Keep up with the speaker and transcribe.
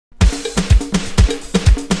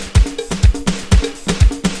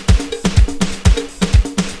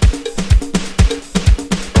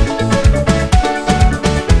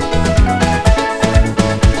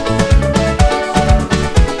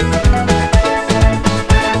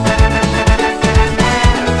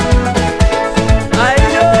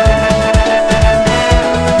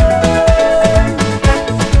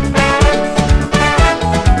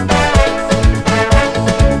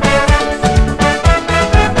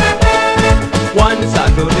One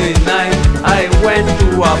Saturday night I went to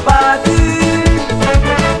a party.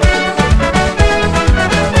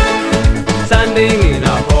 Standing in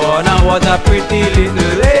a corner was a pretty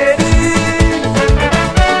little lady.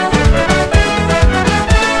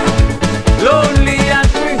 Lonely and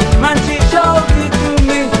free, man, she shouted to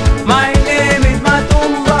me, my name is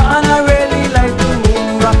Matumba and I really like to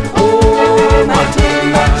rumba. Oh,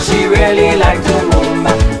 Matumba, she really like to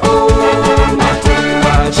rumba. Oh,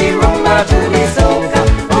 Matumba, she rumba to the soca.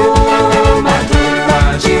 Oh, Matumba,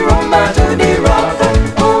 she rumba to the rock.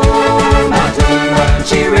 Oh, Matumba,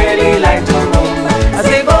 she really like to rumba. I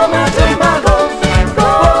say go Matumba go, go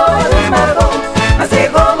Matumba go. I say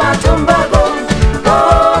go Matumba go, go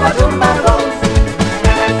Matumba go.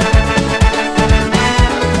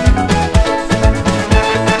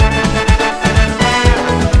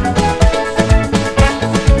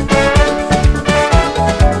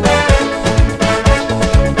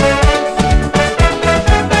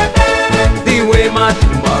 The way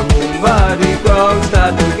Matumba rumba, the crowd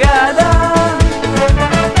start to gather,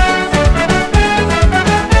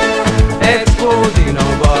 exposing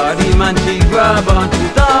her body, man, she grab onto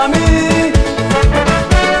Tommy.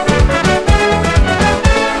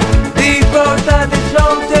 The crowd started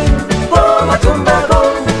shouting, go Matumba go.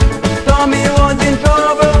 Tommy was in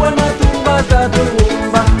trouble when Matumba started to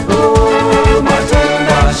rumba. Oh,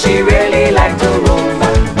 Matumba, she really like to rumba.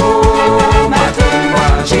 Oh, Matumba,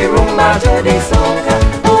 she rumba to the soca.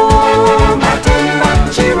 Oh, Matumba,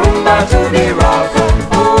 she rumba to the rock.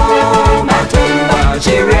 Oh, Matumba,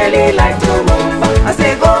 she really like to rumba. I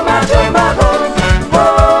say go Matumba go, go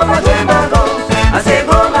Matumba go. I say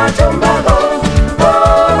go Matumba go, go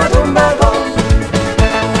Matumba go.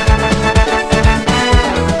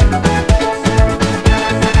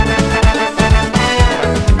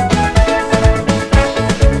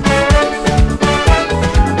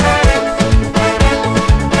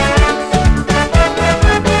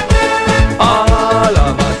 All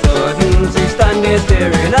of a sudden she standing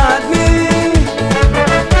staring at me.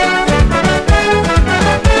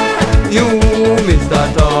 You, Mr.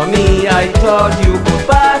 Tommy, I thought you